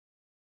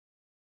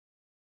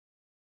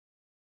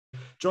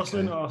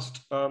Jocelyn Okay.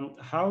 asked,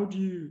 how do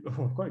you,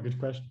 oh, quite a good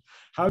question.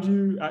 How do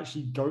you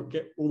actually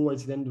get all the way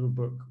to the end of a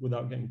book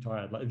without getting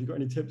tired? Like, have you got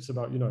any tips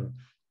about,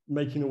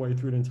 making your way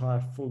through an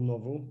entire full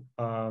novel?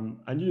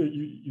 And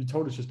you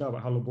told us just now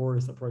about how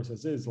laborious that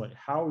process is. Like,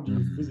 how do you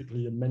Mm.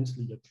 physically and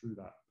mentally get through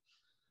that?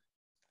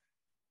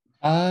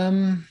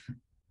 Um,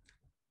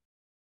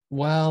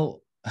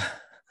 well,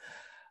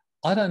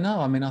 I don't know.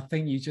 I mean, I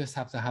think you just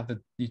have to have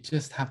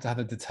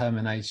the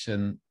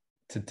determination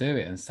to do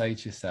it and say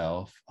to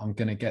yourself, I'm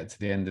going to get to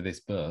the end of this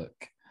book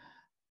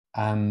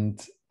and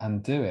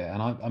do it.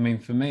 And I mean,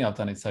 for me, I've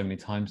done it so many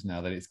times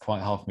now that it's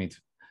quite hard for me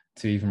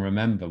to even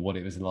remember what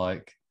it was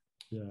like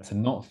Yeah. to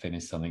not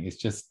finish something. It's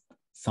just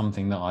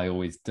something that I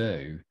always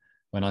do.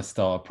 When I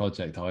start a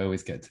project, I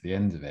always get to the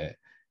end of it,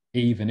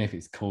 even if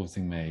it's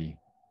causing me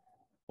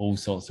all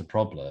sorts of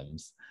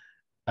problems.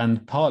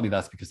 And partly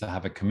that's because I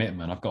have a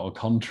commitment. I've got a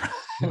contract.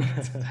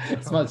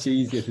 It's much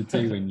easier to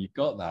do when you've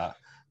got that.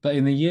 But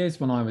in the years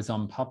when I was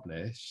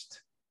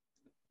unpublished,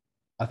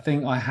 I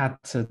think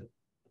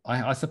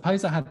I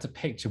suppose I had to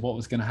picture what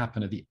was going to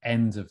happen at the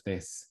end of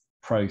this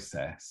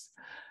process.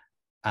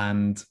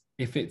 And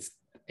if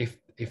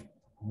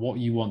what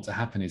you want to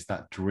happen is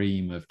that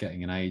dream of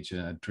getting an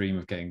agent, a dream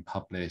of getting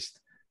published,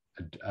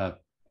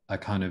 a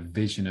kind of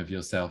vision of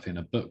yourself in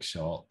a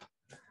bookshop,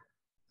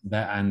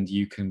 and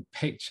you can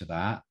picture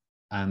that,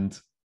 and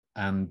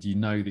you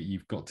know that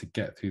you've got to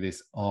get through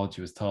this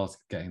arduous task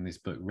of getting this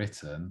book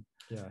written,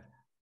 Yeah.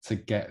 to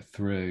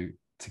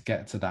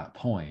get to that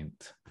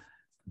point,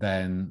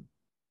 then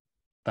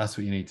that's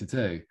what you need to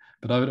do.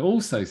 But I would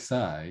also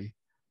say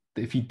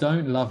that if you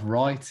don't love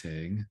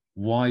writing,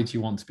 why do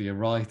you want to be a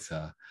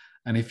writer?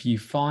 And if you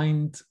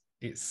find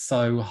it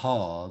so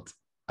hard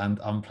and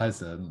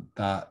unpleasant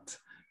that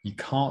you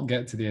can't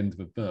get to the end of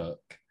a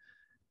book,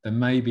 then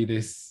maybe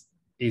this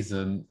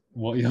isn't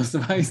what you're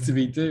supposed to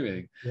be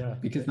doing. Yeah.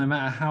 Because no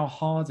matter how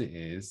hard it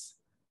is,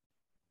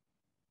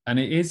 and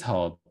it is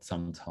hard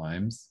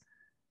sometimes,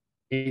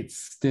 it's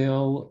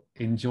still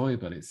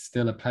enjoyable. It's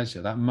still a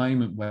pleasure. That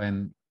moment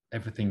when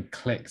everything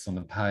clicks on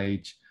the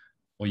page,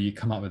 or you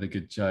come up with a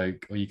good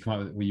joke, or you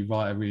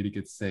write a really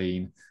good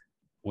scene,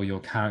 or your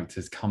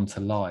characters come to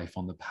life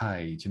on the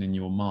page and in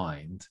your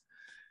mind,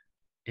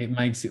 it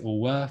makes it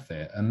all worth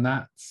it. And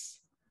that's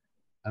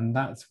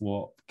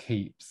what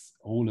keeps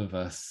all of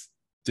us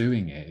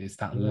doing it. It's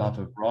that Yeah. love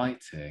of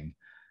writing.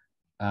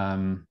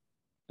 Um,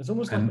 It's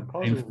almost like a and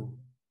puzzle.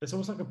 It's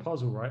almost like a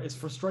puzzle, right? It's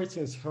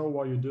frustrating as hell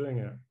while you're doing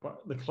it,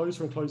 but the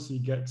closer and closer you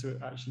get to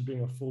it actually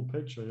being a full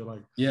picture, you're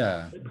like,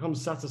 yeah, it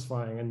becomes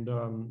satisfying, and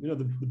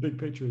the big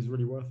picture is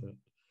really worth it.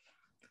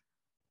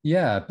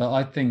 yeah, but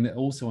I think that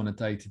also on a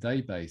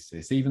day-to-day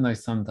basis, even though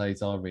some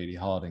days are really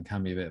hard and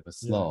can be a bit of a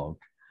Yeah, slog,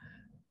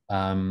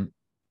 um,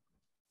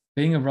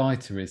 being a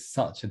writer is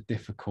such a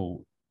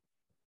difficult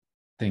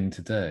thing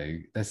to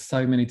do. There's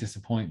so many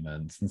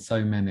disappointments and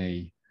so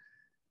many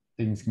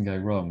things can go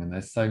wrong, and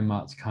there's so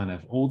much kind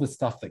of all the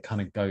stuff that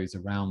kind of goes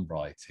around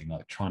writing,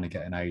 like trying to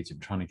get an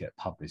agent, trying to get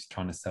published,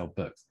 trying to sell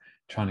books,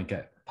 trying to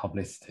get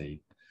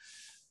publicity,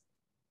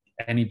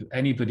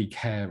 anybody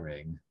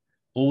caring,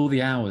 all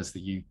the hours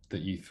that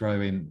you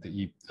throw in, that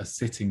you are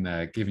sitting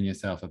there giving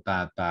yourself a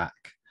bad back,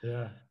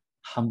 yeah,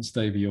 hunched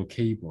over your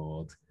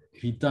keyboard.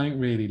 If you don't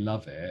really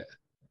love it,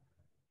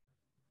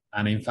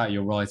 and in fact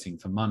you're writing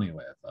for money or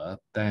whatever,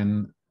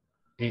 then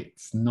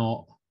it's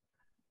not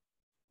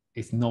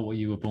what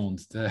you were born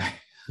to do.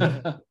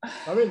 yeah.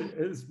 I mean,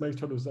 it makes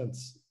total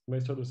sense. It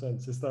makes total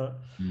sense. It's that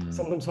Mm.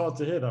 sometimes hard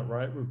to hear that,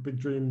 right? With big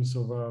dreams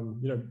of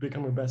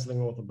becoming a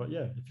best-selling author. But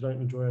yeah, if you don't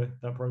enjoy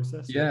that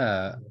process, yeah.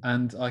 Yeah,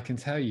 and I can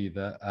tell you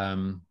that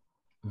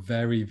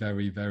very,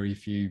 very, very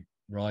few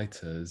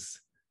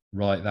writers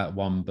write that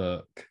one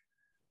book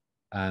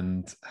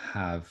and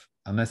have,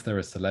 unless they're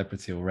a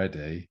celebrity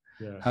already,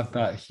 Yeah. have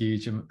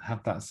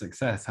have that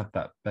success, have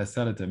that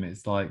bestselledom.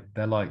 It's like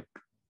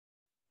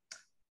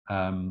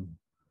um,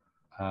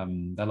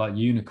 they're like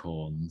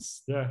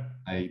unicorns. Yeah.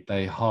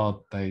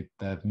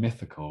 They're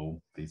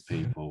mythical, these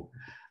people.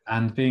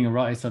 And being a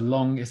writer,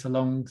 it's a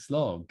long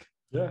slog.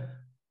 Yeah.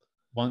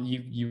 One,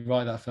 you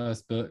write that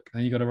first book,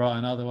 then you got to write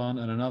another one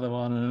and another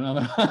one and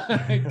another one.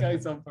 It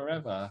goes on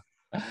forever.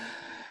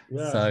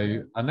 Yeah.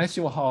 So unless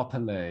you're Harper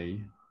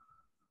Lee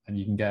and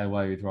you can get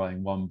away with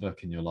writing one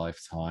book in your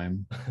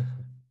lifetime,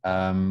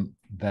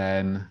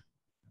 then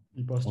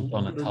You must or you've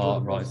Donna got to enjoy the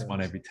Tartt writes one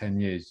process. every 10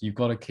 years. You've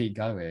got to keep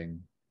going.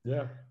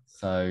 Yeah.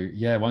 So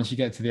yeah, once you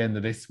get to the end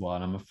of this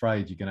one, I'm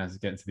afraid you're gonna have to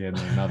get to the end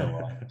of another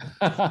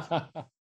one.